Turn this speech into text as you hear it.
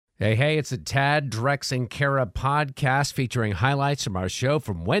Hey, it's a Tad, Drex, and Kara podcast featuring highlights from our show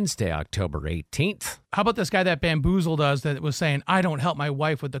from Wednesday, October 18th. How about this guy that bamboozled us that was saying, I don't help my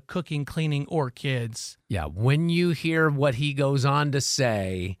wife with the cooking, cleaning, or kids? Yeah, when you hear what he goes on to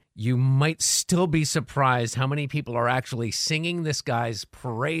say, you might still be surprised how many people are actually singing this guy's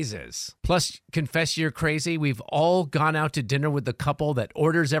praises. Plus, confess you're crazy. We've all gone out to dinner with the couple that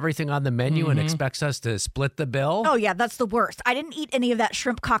orders everything on the menu and expects us to split the bill. Oh, yeah, that's the worst. I didn't eat any of that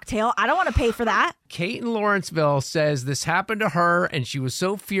shrimp cocktail. I don't want to pay for that. Kate in Lawrenceville says this happened to her, and she was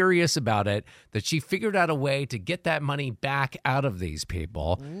so furious about it that she figured out a way to get that money back out of these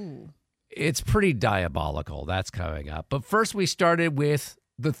people. Ooh. It's pretty diabolical. That's coming up. But first, we started with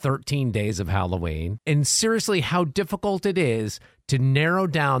the 13 days of Halloween, and seriously, how difficult it is to narrow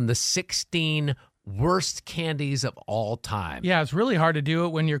down the 16 worst candies of all time. Yeah, it's really hard to do it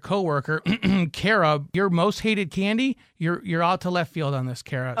when your coworker, Kara, your most hated candy, you're out to left field on this,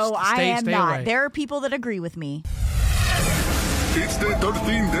 Kara. Oh, I am not. Away. There are people that agree with me. It's the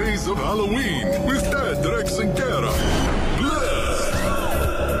 13 days of Halloween with Dad, Drex, and Kara.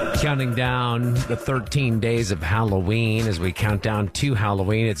 Counting down the 13 days of Halloween as we count down to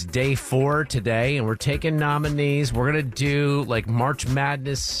Halloween. It's day 4 today, and we're taking nominees. We're going to do like March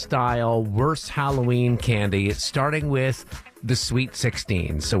Madness style worst Halloween candy. It's starting with the Sweet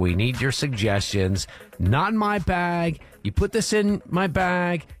 16. So we need your suggestions. Not in my bag. You put this in my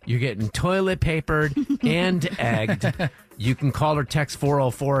bag, you're getting toilet papered and egged. You can call or text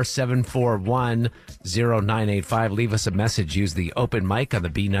 404-741-0985. Leave us a message. Use the open mic on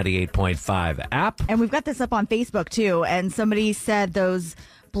the B98.5 app. And we've got this up on Facebook, too. And somebody said those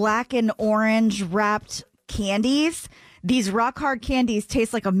black and orange wrapped candies, these rock hard candies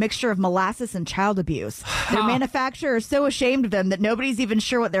taste like a mixture of molasses and child abuse. Their manufacturer is so ashamed of them that nobody's even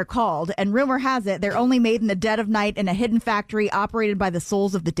sure what they're called. And rumor has it, they're only made in the dead of night in a hidden factory operated by the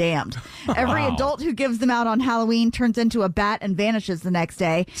souls of the damned. Every adult who gives them out on Halloween turns into a bat and vanishes the next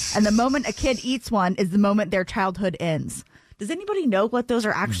day. And the moment a kid eats one is the moment their childhood ends. Does anybody know what those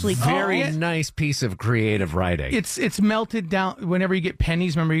are actually called? Very nice piece of creative writing. It's melted down. Whenever you get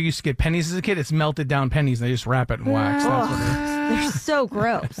pennies, remember you used to get pennies as a kid? It's melted down pennies, and they just wrap it in wax. That's what it is. They're so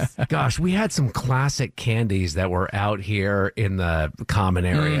gross. Gosh, we had some classic candies that were out here in the common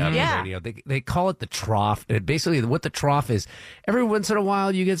area of the radio. They call it the trough. And basically, what the trough is, every once in a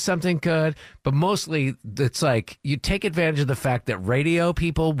while you get something good, but mostly it's like you take advantage of the fact that radio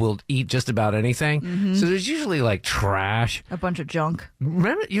people will eat just about anything. So there's usually like trash. A bunch of junk.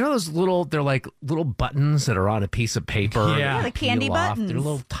 Remember, you know those they're like little buttons that are on a piece of paper? Yeah, the candy buttons. They're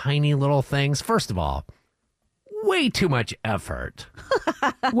little tiny little things. First of all, way too much effort.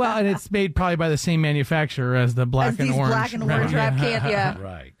 Well, and it's made probably by the same manufacturer as the black and orange. Black and orange wrap candy, yeah.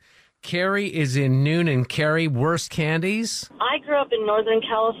 Right. Carrie is in Noonan. Carrie, worst candies? I grew up in Northern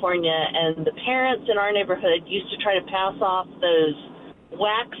California, and the parents in our neighborhood used to try to pass off those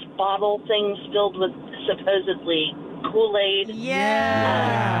wax bottle things filled with supposedly Kool-Aid.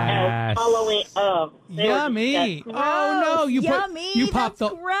 Yeah. Halloween. Oh, yummy. Oh no, you pop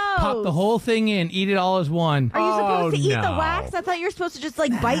the whole thing in, eat it all as one. Are you supposed to eat the wax? I thought you were supposed to just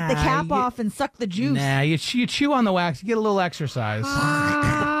like bite the cap off and suck the juice. Nah, you chew on the wax, you get a little exercise.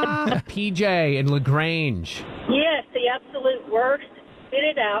 PJ in LaGrange. Yes, the absolute worst. Spit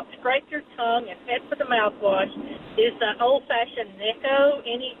it out, scrape your tongue, and head for the mouthwash is the old-fashioned Necco,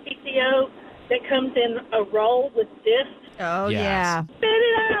 Necco, that comes in a roll with discs. Oh, yeah. Spit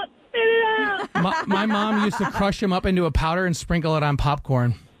it out! Spit it out! My mom used to crush them up into a powder and sprinkle it on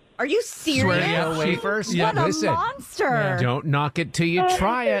popcorn. Are you serious? Radio wafers? What a monster. Yeah. Don't knock it till you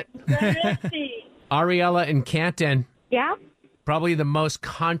try it. Ariella in Canton. Yeah? Probably the most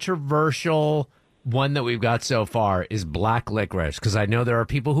controversial one that we've got so far is black licorice, because I know there are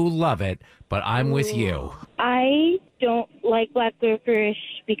people who love it, but I'm with you. I don't like black licorice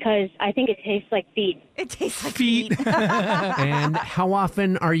because I think it tastes like feet. It tastes like feet. And how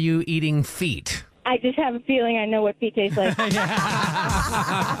often are you eating feet? I just have a feeling I know what feet taste like. And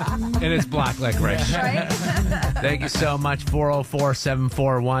it's black licorice. Right? Thank you so much.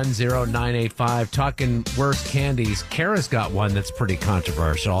 404-741-0985. Talking worst candies. Kara's got one that's pretty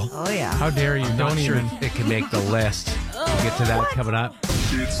controversial. Oh, yeah. How dare you? Not sure it can make the list. We'll get to that coming up.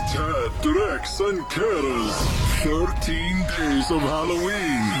 It's Tad, Drex, and Kara's 13 days of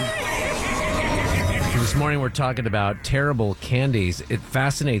Halloween. This morning we're talking about terrible candies. It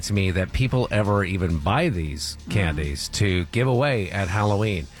fascinates me that people ever even buy these candies to give away at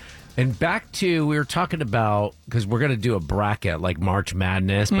Halloween. And back to, we were talking about, because we're going to do a bracket like March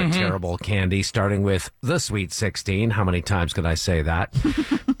Madness, but terrible candy, starting with the Sweet 16. How many times could I say that?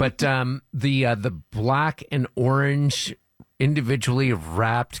 But the black and orange individually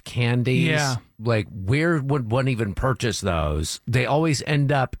wrapped candies. Yeah. Like, where would one even purchase those? They always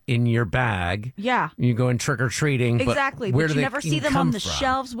end up in your bag. Yeah. You go in trick-or-treating. Exactly. But where But do you they never see even them on come the from?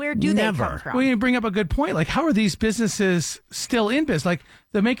 shelves. Where do they come from? Well, you bring up a good point. Like, how are these businesses still in business? Like,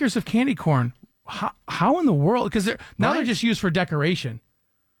 the makers of candy corn, how in the world? Because they're just used for decoration.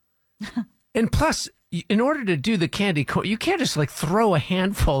 And plus, in order to do the candy corn, you can't just like throw a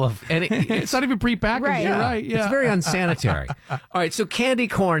handful of any. It's not even prepackaged. Right. You're right. Yeah. It's very unsanitary. All right, so candy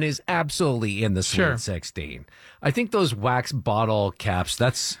corn is absolutely in the Sweet Sure. 16. I think those wax bottle caps,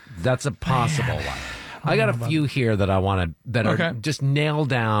 that's a possible one. I got a few here that I want to that are just nailed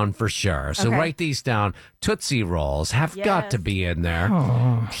down for sure. So write these down. Tootsie Rolls have got to be in there.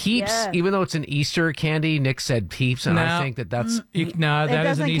 Peeps, even though it's an Easter candy, Nick said Peeps, and I think that's that is an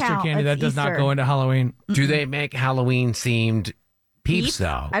doesn't Easter count. candy. That It's does not Easter. go into Halloween. Do they make Halloween themed Peeps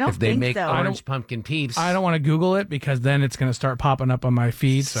though? I don't if they think make so. orange pumpkin Peeps. I don't want to Google it because then it's going to start popping up on my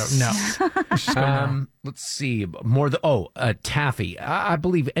feed. So no. Let's see. Taffy. I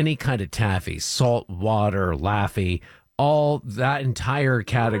believe any kind of taffy, salt water, Laffy, all that entire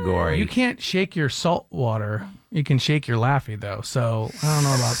category. You can't shake your salt water. You can shake your Laffy though. So I don't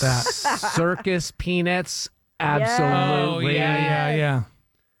know about that. Circus peanuts, absolutely. Oh yeah.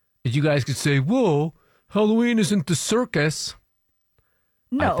 You guys could say, "Whoa, Halloween isn't the circus."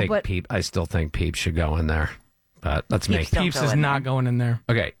 No, but I still think Peeps should go in there. But let's make Don't Peeps go is in not going in there.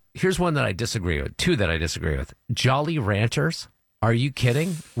 Okay, here's one that I disagree with. Two that I disagree with. Jolly Ranchers. Are you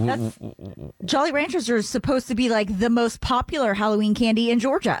kidding? Jolly Ranchers are supposed to be like the most popular Halloween candy in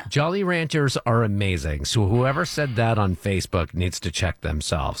Georgia. Jolly Ranchers are amazing. So whoever said that on Facebook needs to check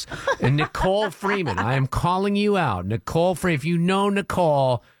themselves. And Nicole Freeman, I am calling you out. Nicole Freeman, if you know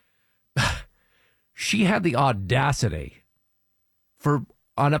Nicole, she had the audacity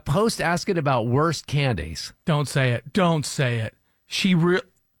on a post asking about worst candies. Don't say it. Don't say it.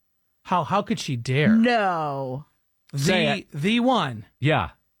 How could she dare? No. The one.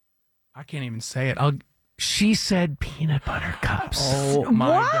 Yeah. I can't even say it. She said peanut butter cups. Oh my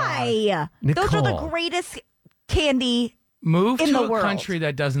God. Why? Those are the greatest candy. Move in to the a world. country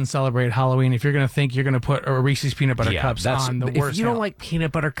that doesn't celebrate Halloween if you're going to think you're going to put a Reese's peanut butter cups on the worst. If you don't like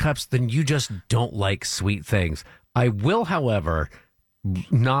peanut butter cups, then you just don't like sweet things. I will, however,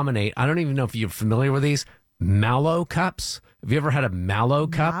 nominate, I don't even know if you're familiar with these, mallow cups. Have you ever had a mallow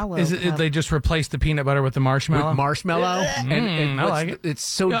cup? They just replaced the peanut butter with the marshmallow? With marshmallow? And I like it. It's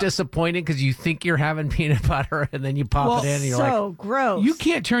so disappointing because you think you're having peanut butter and then you pop it in and you're so like... gross. You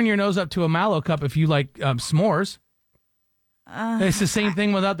can't turn your nose up to a mallow cup if you like s'mores. It's the same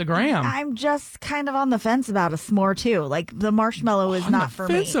thing without the graham. I'm just kind of on the fence about a s'more too. Like the marshmallow is not for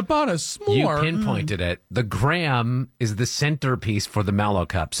me. Fence about a s'more. You pinpointed it. The graham is the centerpiece for the mallow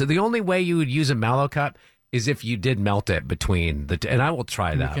cup. So the only way you would use a mallow cup is if you did melt it between the and I will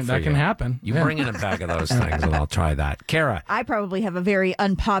try that. That can happen. You bring in a bag of those things and I'll try that. Kara. I probably have a very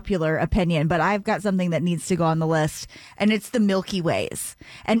unpopular opinion, but I've got something that needs to go on the list, and it's the Milky Ways.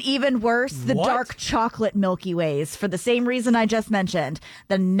 And even worse, the dark chocolate Milky Ways, for the same reason I just mentioned.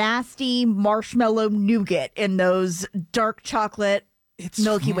 The nasty marshmallow nougat in those dark chocolate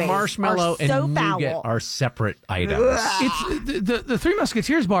Milky Ways. Marshmallow are so and foul. nougat are separate items. It's the Three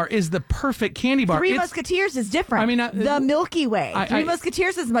Musketeers bar is the perfect candy bar. Three Musketeers is different. I mean, the Milky Way. Three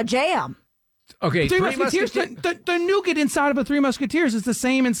Musketeers is my jam. Okay, Three Musketeers. The nougat inside of a Three Musketeers is the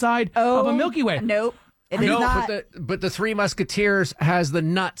same inside of a Milky Way. Nope. It is not. But the Three Musketeers has the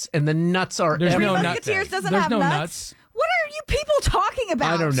nuts, and the nuts are There's Three no Musketeers doesn't There's have no nuts. What are you people talking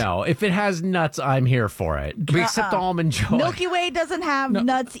about? I don't know. If it has nuts, I'm here for it. Except Almond Joy. Milky Way doesn't have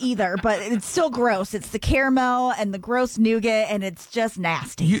nuts either, but it's still gross. It's the caramel and the gross nougat, and it's just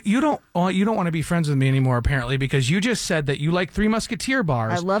nasty. You don't want to be friends with me anymore, apparently, because you just said that you like Three Musketeer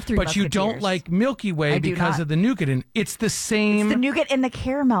bars. I love Three but you don't Musketeers. like Milky Way I do because not. of the nougat. And it's the same. It's the nougat and the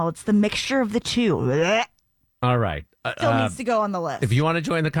caramel. It's the mixture of the two. Blech. All right. Still needs to go on the list. If you want to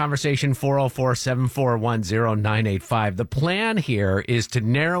join the conversation, 404-741-0985. The plan here is to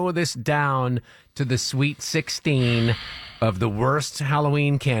narrow this down to the Sweet 16 of the worst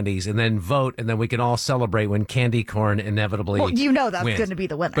Halloween candies and then vote, and then we can all celebrate when candy corn inevitably Well, you know that's wins. going to be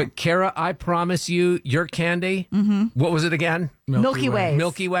the winner. But Kara, I promise you, your candy, what was it again? Milky Way.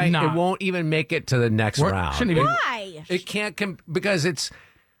 Milky Way? Nah. It won't even make it to the next round. Shouldn't even Why? It can't because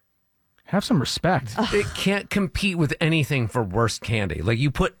have some respect. it can't compete with anything for worst candy. Like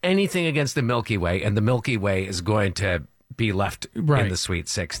you put anything against the Milky Way, and the Milky Way is going to be left in the Sweet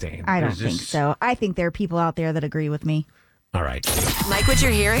 16. I don't think so. I think there are people out there that agree with me. All right. Like what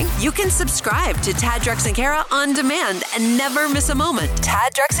you're hearing? You can subscribe to Tad, Drex, and Kara on demand and never miss a moment.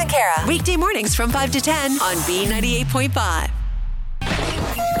 Tad, Drex, and Kara. Weekday mornings from 5 to 10 on B98.5.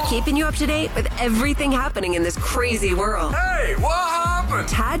 Keeping you up to date with everything happening in this crazy world. Hey, what happened?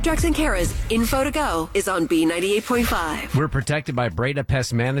 Tad, Drex, and Kara's Info to Go is on B98.5. We're protected by Breda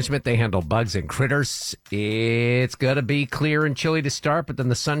Pest Management. They handle bugs and critters. It's going to be clear and chilly to start, but then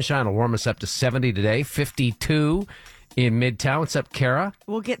the sunshine will warm us up to 70 today, 52 in Midtown. What's up, Kara?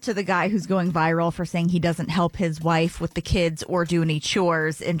 We'll get to the guy who's going viral for saying he doesn't help his wife with the kids or do any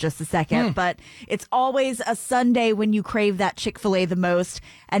chores in just a second. But it's always a Sunday when you crave that Chick-fil-A the most.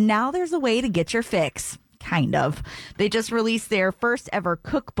 And now there's a way to get your fix. Kind of. They just released their first ever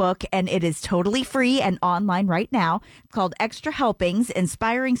cookbook, and it is totally free and online right now. It's called Extra Helpings,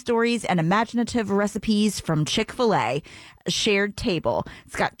 Inspiring Stories and Imaginative Recipes from Chick-fil-A. A shared table.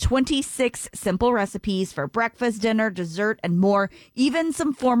 It's got 26 simple recipes for breakfast, dinner, dessert, and more. Even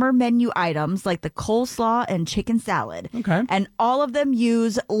some former menu items like the coleslaw and chicken salad. Okay. And all of them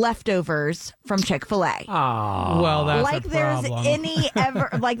use leftovers from Chick-fil-A. Well, that's Like a there's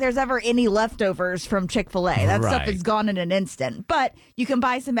problem. there's ever any leftovers from Chick-fil-A. That stuff Right. is gone in an instant. But you can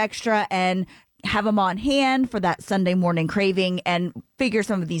buy some extra and have them on hand for that Sunday morning craving and figure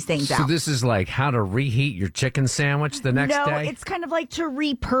some of these things So out. this is like how to reheat your chicken sandwich the next No, day? it's kind of like to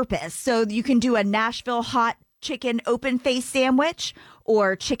repurpose. So you can do a Nashville hot chicken open face sandwich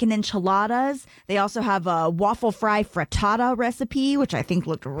or chicken enchiladas. They also have a waffle fry frittata recipe, which I think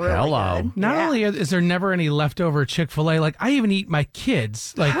looked really good. Not Yeah. only is there never any leftover Chick-fil-A, like I even eat my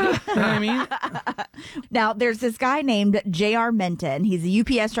kids. Like, you know what I mean? Now, there's this guy named J.R. Menton. He's a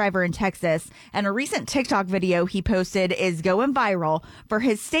UPS driver in Texas, and a recent TikTok video he posted is going viral for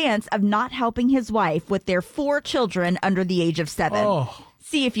his stance of not helping his wife with their 4 children under the age of 7. Oh.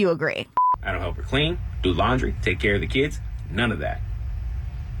 See if you agree. I don't help her clean, do laundry, take care of the kids. None of that.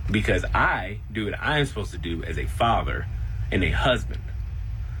 Because I do what I'm supposed to do as a father and a husband.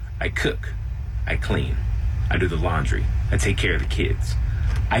 I cook. I clean. I do the laundry. I take care of the kids.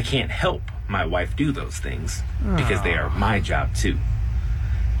 I can't help my wife do those things because they are my job too.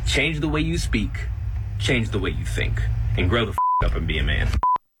 Change the way you speak. Change the way you think. And grow the up and be a man.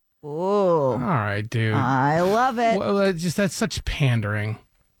 Oh, All right, dude. I love it. Well, that's such pandering.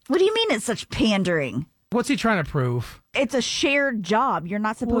 What do you mean it's such pandering? What's he trying to prove? It's a shared job. You're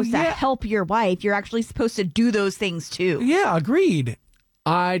not supposed to help your wife. You're actually supposed to do those things too. Yeah, agreed.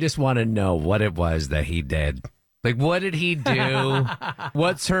 I just want to know what it was that he did. Like, what did he do?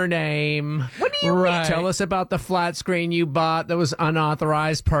 What's her name? What do you mean? Tell us about the flat screen you bought that was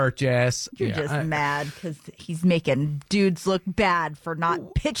unauthorized purchase. You're just mad because he's making dudes look bad for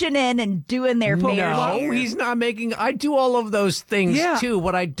not pitching in and doing their fair No, share. he's not making. I do all of those things Yeah. too.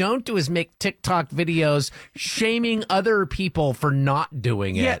 What I don't do is make TikTok videos shaming other people for not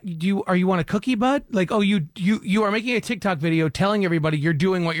doing it. Yeah, are you on a cookie, bud? Like, oh, you are making a TikTok video telling everybody you're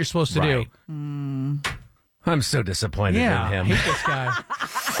doing what you're supposed to Right. do. I'm so disappointed Yeah, in I him. hate this guy.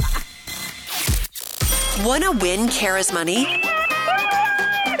 Want to win Kara's money?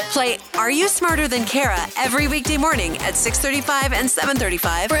 Play Are You Smarter Than Kara every weekday morning at 6:35 and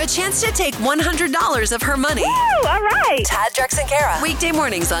 7:35 for a chance to take $100 of her money. Woo, all right. Tad, Drex, and Kara. Weekday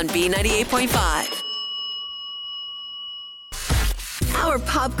mornings on B98.5. Our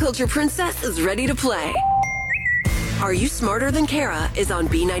pop culture princess is ready to play. Are You Smarter Than Kara is on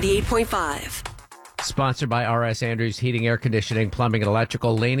B98.5. Sponsored by R.S. Andrews Heating, Air Conditioning, Plumbing, and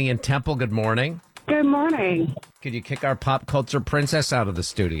Electrical. Lainey and Temple, good morning. Good morning. Could you kick our pop culture princess out of the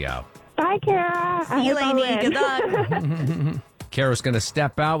studio? Bye, Kara. See you, Lainey. Good luck. Kara's going to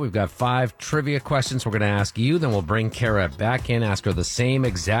step out. We've got 5 trivia questions we're going to ask you. Then we'll bring Kara back in, ask her the same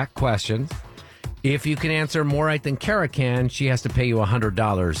exact question. If you can answer more right than Kara can, she has to pay you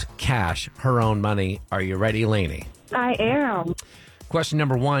 $100 cash, her own money. Are you ready, Lainey? I am. Question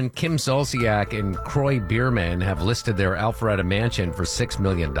number 1. Kim Zolciak and Croy Bierman have listed their Alpharetta mansion for $6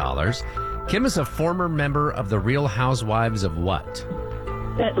 million. Kim is a former member of the Real Housewives of what?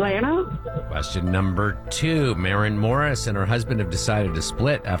 Atlanta. Question number 2. Maren Morris and her husband have decided to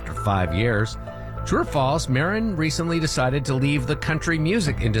split after 5 years. True or false, Maren recently decided to leave the country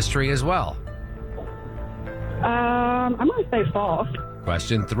music industry as well. I'm going to say false.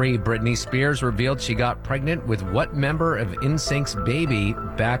 Question 3. Britney Spears revealed she got pregnant with what member of NSYNC's Baby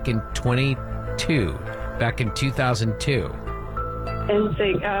back in 2002? And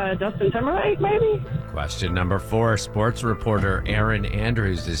think Justin Timberlake, maybe? Question number 4. Sports reporter Aaron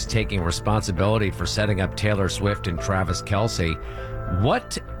Andrews is taking responsibility for setting up Taylor Swift and Travis Kelce.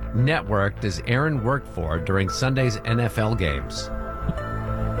 What network does Aaron work for during Sunday's NFL games?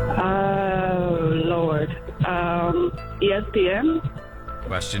 Oh, Lord. ESPN.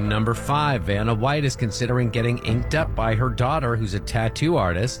 Question number 5. Vanna White is considering getting inked up by her daughter, who's a tattoo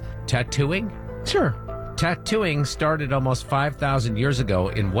artist. Tattooing? Sure. Tattooing started almost 5,000 years ago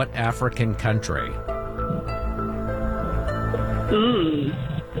in what African country?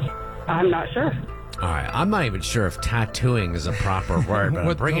 I'm not sure. All right, I'm not even sure if tattooing is a proper word, but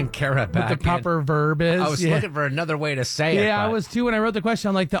I'm bringing Kara back. What the proper verb is. I was looking for another way to say it. Yeah, I was too when I wrote the question.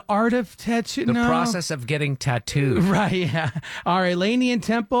 I'm like, the art of tattoo. The process of getting tattooed. Right, yeah. All right, Lainey and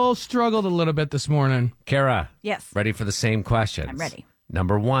Temple struggled a little bit this morning. Kara. Yes. Ready for the same questions? I'm ready.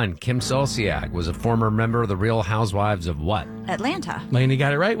 Number 1, Kim Solsiak was a former member of the Real Housewives of what? Atlanta. Lainey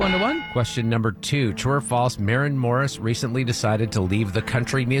got it right, 1-1. Question number 2, true or false, Maren Morris recently decided to leave the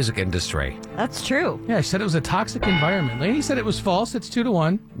country music industry. That's true. Yeah, I said it was a toxic environment. Lainey said it was false. It's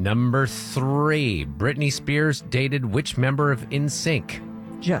 2-1. Number 3, Britney Spears dated which member of NSYNC?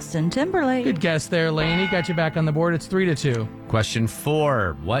 Justin Timberlake. Good guess there, Lainey. Got you back on the board. It's 3-2. Question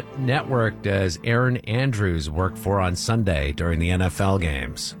 4, what network does Aaron Andrews work for on Sunday during the NFL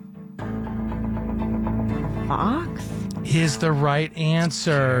games? Fox? Is the right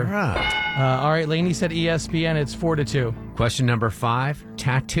answer. All right, Lainey said ESPN. It's 4-2. Question number 5,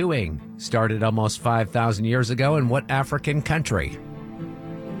 tattooing started almost 5,000 years ago in what African country?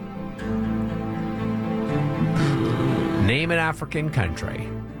 Name an African country.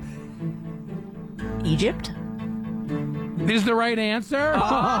 Egypt? Is the right answer?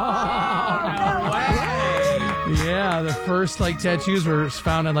 Yeah, the first tattoos were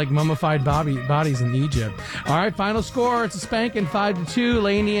found in mummified bodies in Egypt. All right, final score. It's a spanking 5-2.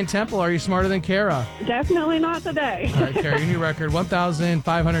 Lainey and Temple, are you smarter than Kara? Definitely not today. All right, Kara, your new record: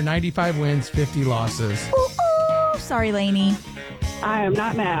 1,595 wins, 50 losses. Ooh, sorry, Lainey. I am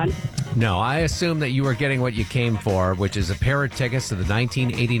not mad. No, I assume that you are getting what you came for, which is a pair of tickets to the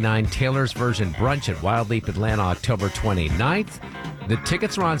 1989 Taylor's Version Brunch at Wild Leap Atlanta, October 29th. The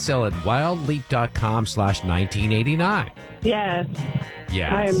tickets are on sale at wildleap.com/1989. Yes.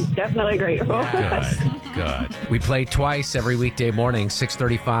 Yes. I am definitely grateful. Good. We play twice every weekday morning,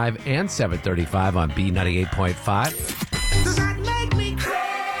 6:35 and 7:35 on B98.5. Does that make me crazy?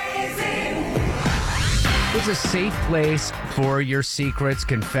 It's a safe place for your secrets.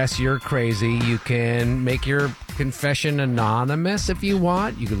 Confess you're crazy. You can make your confession anonymous if you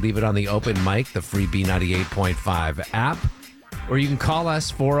want. You can leave it on the open mic, the free B98.5 app. Or you can call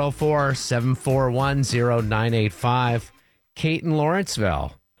us 404-741-0985. Kate in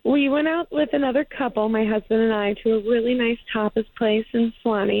Lawrenceville. We went out with another couple, my husband and I, to a really nice tapas place in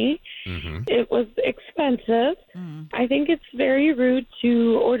Swanee. Mm-hmm. It was expensive. I think it's very rude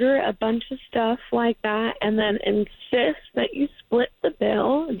to order a bunch of stuff like that and then insist that you split the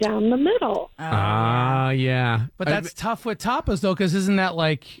bill down the middle. Yeah. But that's tough with tapas, though, because isn't that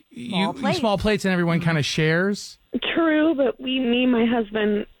small plates and everyone kind of shares? True, but me and my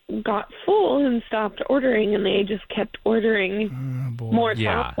husband got full and stopped ordering, and they just kept ordering more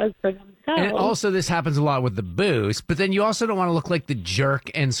tapas for themselves. And also, this happens a lot with the booze, but then you also don't want to look like the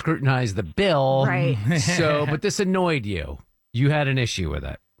jerk and scrutinize the bill. Right. But this annoyed you. You had an issue with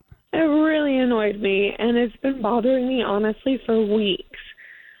it. It really annoyed me, and it's been bothering me, honestly, for weeks.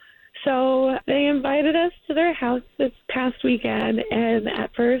 So they invited us to their house this past weekend, and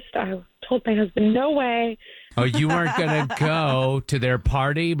at first I told my husband, no way. Oh, you weren't going to go to their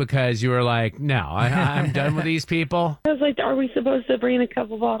party because you were like, no, I'm done with these people? I was like, are we supposed to bring a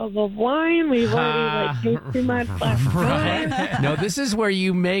couple bottles of wine? We've already tasted too much last time. No, this is where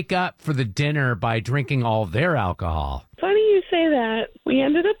you make up for the dinner by drinking all their alcohol. Funny you say that. We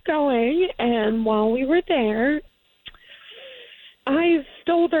ended up going, and while we were there, I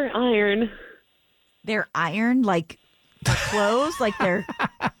stole their iron. Their iron? Like their clothes? Like their...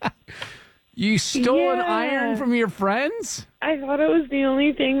 You stole an iron from your friends? I thought it was the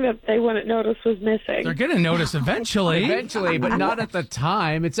only thing that they wouldn't notice was missing. They're going to notice eventually. Eventually, but not at the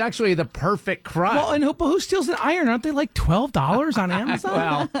time. It's actually the perfect crime. Well, and who steals an iron? Aren't they like $12 on Amazon?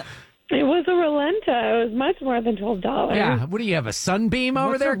 Well, it was a Rolenta. It was much more than $12. Yeah. What do you have, a Sunbeam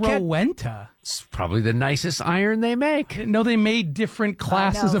over there, kid? Rolenta? It's probably the nicest iron they make. No, they made different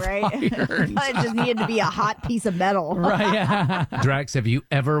classes of iron. It just needed to be a hot piece of metal. Right, yeah. Drex, have you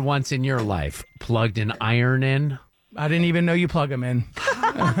ever once in your life plugged an iron in? I didn't even know you plug them in.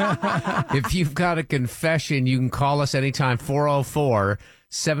 If you've got a confession, you can call us anytime,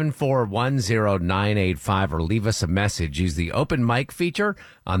 404-741-0985, or leave us a message. Use the open mic feature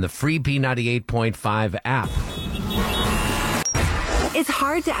on the free B98.5 app. It's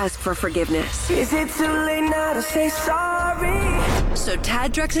hard to ask for forgiveness. Is it too late now to say sorry? So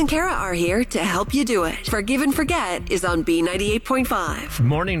Tad, Drex, and Kara are here to help you do it. Forgive and Forget is on B98.5.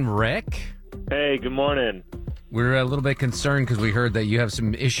 Morning, Rick. Hey, good morning. We're a little bit concerned because we heard that you have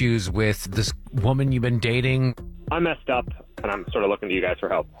some issues with this woman you've been dating. I messed up, and I'm sort of looking to you guys for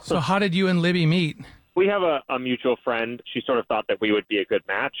help. So how did you and Libby meet? We have a mutual friend. She sort of thought that we would be a good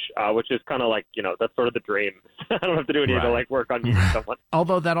match, which is kind of like, that's sort of the dream. I don't have to do any of the work on meeting someone.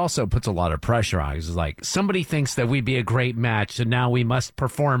 Although that also puts a lot of pressure on us. It's like somebody thinks that we'd be a great match, so now we must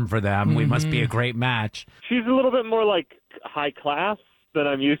perform for them. We must be a great match. She's a little bit more like high class than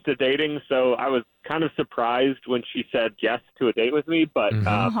I'm used to dating, so I was kind of surprised when she said yes to a date with me, but...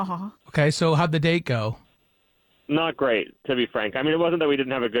 Okay, so how'd the date go? Not great, to be frank. I mean, it wasn't that we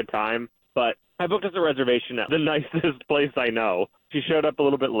didn't have a good time, but I booked us a reservation at the nicest place I know. She showed up a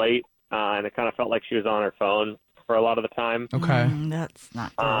little bit late, and it kind of felt like she was on her phone for a lot of the time. Okay. That's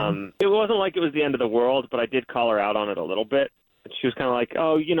not good. It wasn't like it was the end of the world, but I did call her out on it a little bit. And she was kind of like,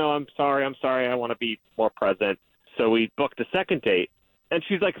 oh, I'm sorry, I want to be more present. So we booked a second date. And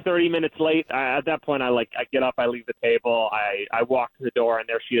she's like 30 minutes late. At that point, I get up, I leave the table, I walk to the door, and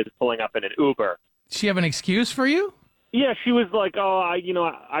there she is pulling up in an Uber. Does she have an excuse for you? Yeah, she was like,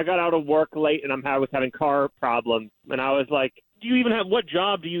 I got out of work late, and I was having car problems. And I was like, what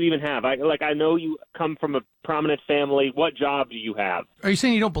job do you even have? I know you come from a prominent family. What job do you have? Are you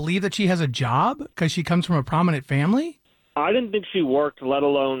saying you don't believe that she has a job because she comes from a prominent family? I didn't think she worked, let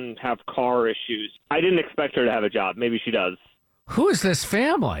alone have car issues. I didn't expect her to have a job. Maybe she does. Who is this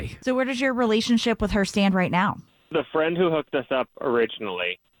family? So where does your relationship with her stand right now? The friend who hooked us up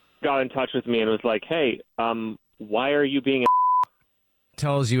originally got in touch with me and was like, hey, why are you being a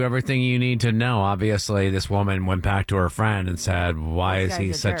Tells you everything you need to know. Obviously, this woman went back to her friend and said, why is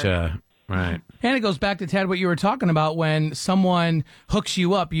he such a... Right. And it goes back to, Ted, what you were talking about. When someone hooks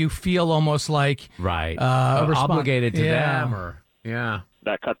you up, you feel almost like... Right. Obligated to them or... Yeah.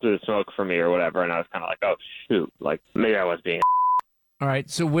 That cut through the smoke for me or whatever, and I was kind of like, oh, shoot, maybe I was being All right,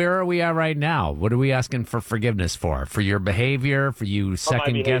 so where are we at right now? What are we asking for forgiveness for? For your behavior? For you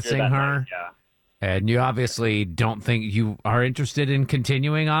second-guessing her? Night, yeah. And you obviously don't think you are interested in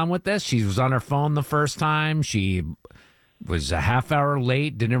continuing on with this? She was on her phone the first time. She was a half hour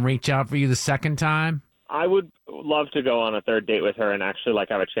late, didn't reach out for you the second time? I would love to go on a third date with her and actually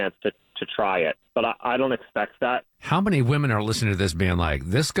have a chance to try it, but I don't expect that. How many women are listening to this being like,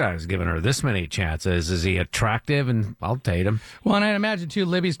 this guy's giving her this many chances? Is he attractive? And I'll date him. Well, and I imagine, too,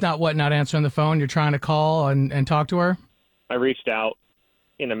 Libby's not answering the phone. You're trying to call and talk to her? I reached out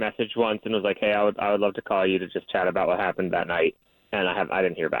in a message once and was like, hey, I would love to call you to just chat about what happened that night, and I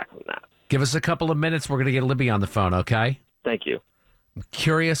didn't hear back from that. Give us a couple of minutes. We're going to get Libby on the phone, okay? Thank you. I'm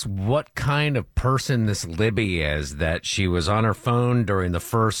curious what kind of person this Libby is, that she was on her phone during the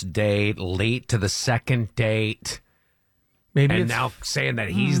first date, late to the second date, and now saying that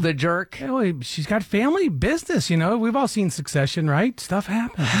he's the jerk. Well, she's got family business, We've all seen Succession, right? Stuff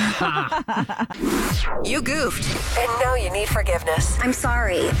happens. You goofed, and now you need forgiveness. I'm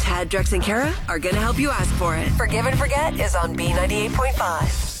sorry. Tad, Drex, and Kara are going to help you ask for it. Forgive and Forget is on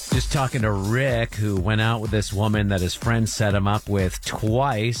B98.5. Just talking to Rick, who went out with this woman that his friend set him up with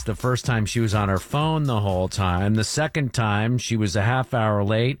twice. The first time she was on her phone the whole time. The second time she was a half hour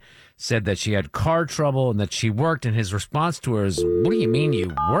late, said that she had car trouble and that she worked. And his response to her is, what do you mean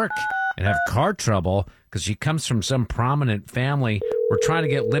you work and have car trouble? Because she comes from some prominent family. We're trying to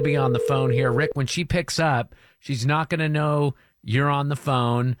get Libby on the phone here. Rick, when she picks up, she's not going to know you're on the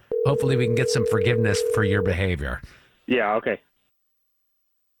phone. Hopefully we can get some forgiveness for your behavior. Yeah, okay.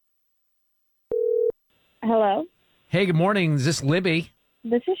 Hello? Hey, good morning. Is this Libby?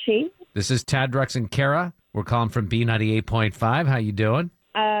 This is she. This is Tad, Drex, and Kara. We're calling from B98.5. How you doing?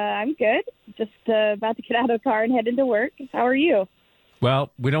 I'm good. Just about to get out of the car and head into work. How are you?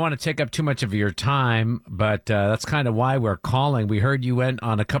 Well, we don't want to take up too much of your time, but that's kind of why we're calling. We heard you went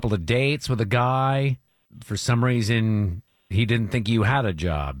on a couple of dates with a guy. For some reason, he didn't think you had a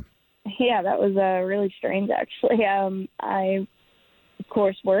job. Yeah, that was really strange, actually. I, of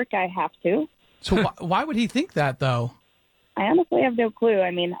course, work. I have to. So why would he think that, though? I honestly have no clue.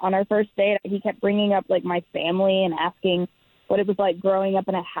 I mean, on our first date, he kept bringing up, my family and asking what it was like growing up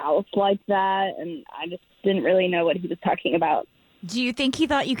in a house like that, and I just didn't really know what he was talking about. Do you think he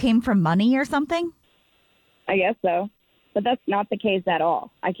thought you came from money or something? I guess so, but that's not the case at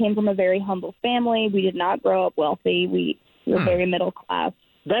all. I came from a very humble family. We did not grow up wealthy. We were very middle class.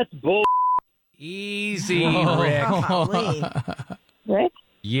 That's bull. Easy, Rick. Rick?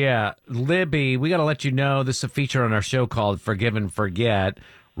 Yeah, Libby, we got to let you know this is a feature on our show called Forgive and Forget.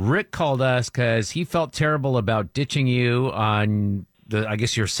 Rick called us because he felt terrible about ditching you on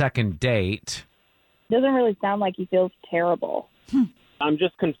your second date. Doesn't really sound like he feels terrible. I'm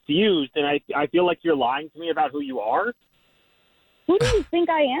just confused, and I feel like you're lying to me about who you are. Who do you think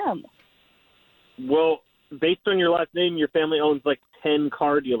I am? Well, based on your last name, your family owns like 10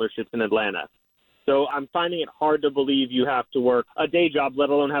 car dealerships in Atlanta. So I'm finding it hard to believe you have to work a day job, let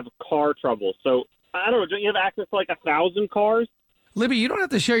alone have car trouble. So I don't know. Don't you have access to like 1,000 cars? Libby, you don't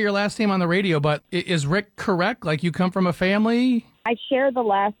have to share your last name on the radio, but is Rick correct? Like you come from a family? I share the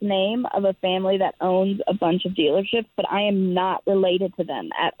last name of a family that owns a bunch of dealerships, but I am not related to them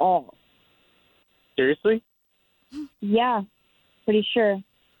at all. Seriously? Yeah, pretty sure.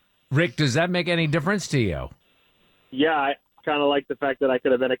 Rick, does that make any difference to you? Yeah, I kind of like the fact that I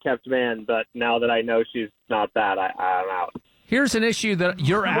could have been a kept man, but now that I know she's not that, I'm out. Here's an issue that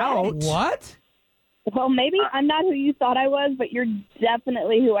you're out. What? Well, maybe I'm not who you thought I was, but you're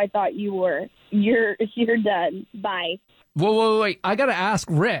definitely who I thought you were. You're done. Bye. Whoa, wait. I got to ask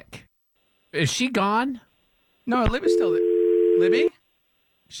Rick. Is she gone? No, Libby's still there. Libby?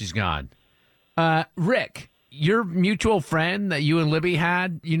 She's gone. Rick, your mutual friend that you and Libby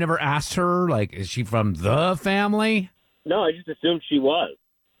had, you never asked her, like, is she from the family? No, I just assumed she was.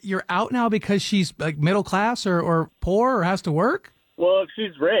 You're out now because she's like middle class or poor or has to work? Well, if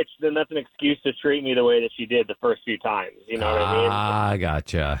she's rich, then that's an excuse to treat me the way that she did the first few times. You know what I mean? I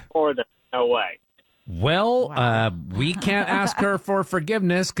gotcha. Or no way. Well, we can't ask her for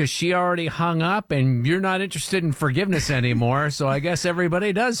forgiveness because she already hung up and you're not interested in forgiveness anymore. So I guess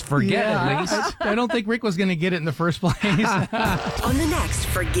everybody does forget at least. I don't think Rick was going to get it in the first place. On the next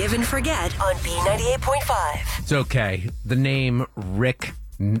Forgive and Forget on B98.5. It's okay. The name Rick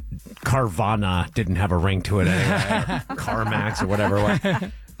Carvana didn't have a ring to it anyway. Or CarMax or whatever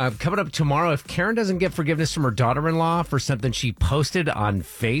it was. Coming up tomorrow, if Karen doesn't get forgiveness from her daughter-in-law for something she posted on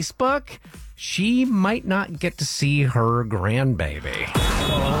Facebook, she might not get to see her grandbaby.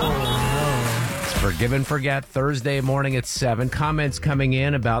 It's Forgive and Forget, Thursday morning at 7. Comments coming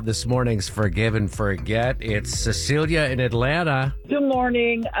in about this morning's Forgive and Forget. It's Cecilia in Atlanta. Good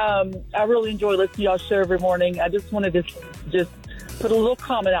morning. I really enjoy listening to y'all show every morning. I just wanted to just put a little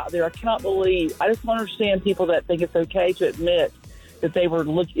comment out there. I cannot believe, I just don't understand people that think it's okay to admit that they were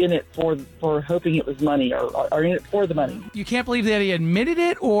in it for hoping it was money or in it for the money. You can't believe that he admitted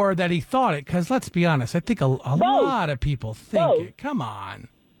it or that he thought it, because let's be honest, I think a lot of people think it. Come on.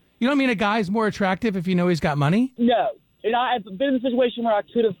 You don't mean a guy's more attractive if you know he's got money? No. And I've been in a situation where I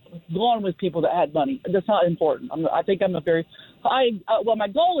could have gone with people that had money. That's not important. I think I'm a very... well, my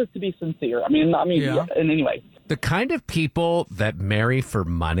goal is to be sincere. Yeah. And anyway... The kind of people that marry for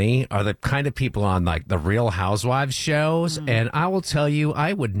money are the kind of people on like the Real Housewives shows. And I will tell you,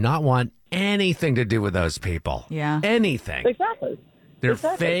 I would not want anything to do with those people. Yeah. Anything. Exactly. They're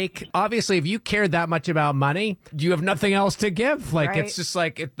fake. Obviously, if you care that much about money, you have nothing else to give. Like, It's just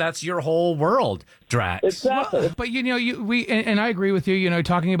like, that's your whole world, Drex. Exactly. Well, but, and I agree with you,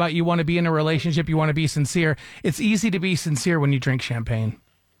 talking about you want to be in a relationship, you want to be sincere. It's easy to be sincere when you drink champagne.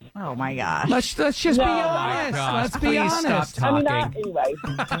 Oh, my gosh. Let's just be honest. Let's be honest. Stop talking. Anyway.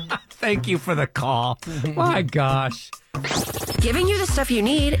 Thank you for the call. My gosh. Giving you the stuff you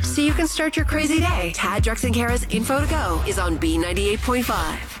need so you can start your crazy day. Tad, Drex, and Kara's Info to Go is on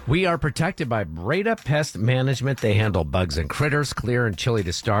B98.5. We are protected by Breda Pest Management. They handle bugs and critters. Clear and chilly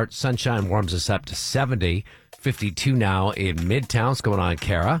to start. Sunshine warms us up to 70. 52 now in Midtown. What's going on,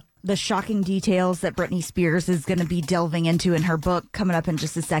 Kara? The shocking details that Britney Spears is going to be delving into in her book coming up in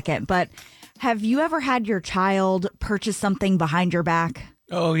just a second. But have you ever had your child purchase something behind your back?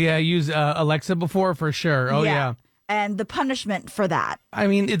 Oh, yeah. Use Alexa before for sure. Oh, yeah. And the punishment for that. I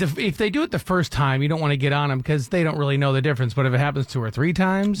mean, if they do it the first time, you don't want to get on them because they don't really know the difference. But if it happens 2 or 3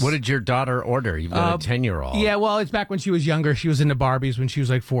 times... What did your daughter order? You've got a 10-year-old. Yeah, well, it's back when she was younger. She was into Barbies when she was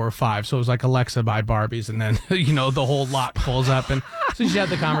like 4 or 5. So it was like, Alexa, buy Barbies. And then, the whole lot pulls up. And so she had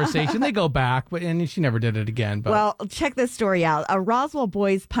the conversation. They go back, and she never did it again. But. Well, check this story out. A Roswell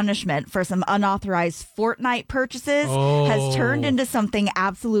boy's punishment for some unauthorized Fortnite purchases has turned into something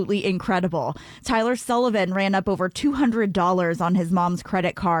absolutely incredible. Tyler Sullivan ran up over $200 on his mom's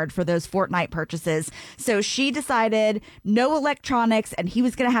credit card for those Fortnite purchases. So she decided no electronics, and he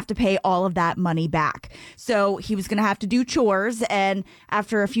was going to have to pay all of that money back. So he was going to have to do chores. And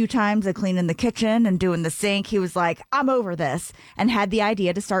after a few times of cleaning the kitchen and doing the sink, he was like, I'm over this, and had the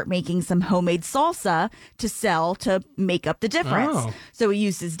idea to start making some homemade salsa to sell to make up the difference. So he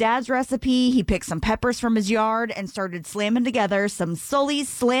used his dad's recipe. He picked some peppers from his yard and started slamming together some Sully's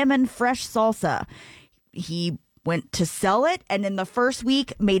Slammin' Fresh salsa. He went to sell it, and in the first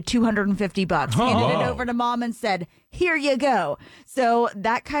week made $250. Handed it over to mom and said, here you go. So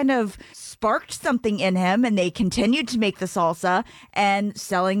that kind of sparked something in him, and they continued to make the salsa and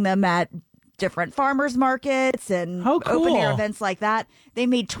selling them at different farmers markets and Oh, cool. open air events like that. They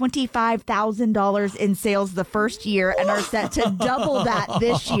made $25,000 in sales the first year and are set to double that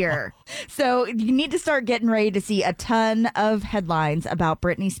this year. So you need to start getting ready to see a ton of headlines about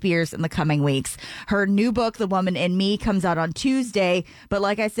Britney Spears in the coming weeks. Her new book, The Woman in Me, comes out on Tuesday. But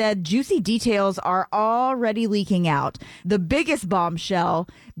like I said, juicy details are already leaking out. The biggest bombshell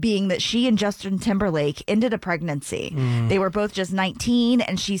being that she and Justin Timberlake ended a pregnancy. They were both just 19,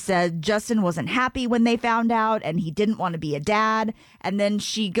 and she said Justin wasn't happy when they found out, and he didn't want to be a dad. And then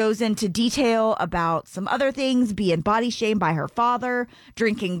she goes into detail about some other things, being body shamed by her father,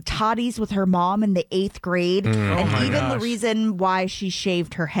 drinking toddies with her mom in the 8th grade, and even the reason why she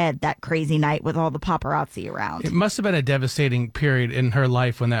shaved her head that crazy night with all the paparazzi around. It must have been a devastating period in her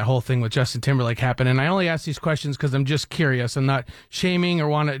life when that whole thing with Justin Timberlake happened. And I only ask these questions because I'm just curious. I'm not shaming or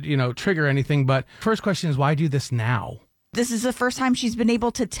want to, trigger anything. But first question is, why do this now? This is the first time she's been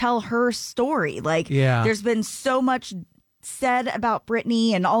able to tell her story. There's been so much said about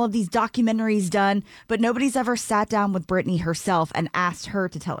Britney and all of these documentaries done, but nobody's ever sat down with Britney herself and asked her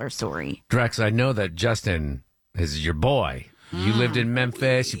to tell her story. Drex, I know that Justin is your boy. You lived in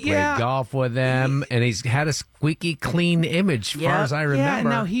Memphis, you played golf with him, and he's had a squeaky clean image, as far as I remember. Yeah, and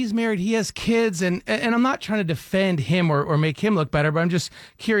now he's married, he has kids, and I'm not trying to defend him or make him look better, but I'm just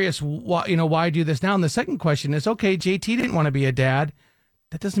curious, why do this now? And the second question is, okay, JT didn't want to be a dad.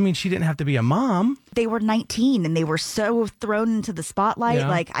 That doesn't mean she didn't have to be a mom. They were 19 and they were so thrown into the spotlight.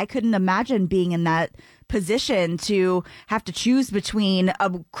 Yeah. I couldn't imagine being in that position to have to choose between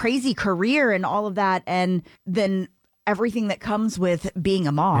a crazy career and all of that and then everything that comes with being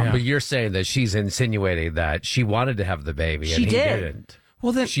a mom. But you're saying that she's insinuating that she wanted to have the baby and he didn't.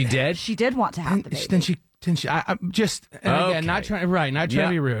 Well, then she did. She did want to have the baby. Then she. I'm just again not trying to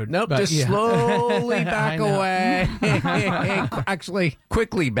be rude. Nope, but, just slowly back away. Actually,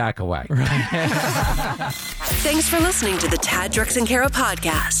 quickly back away. Thanks for listening to the Tad, Drex, and Kara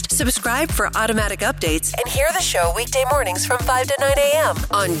podcast. Subscribe for automatic updates and hear the show weekday mornings from 5 to 9 a.m.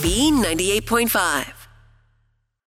 on B98.5.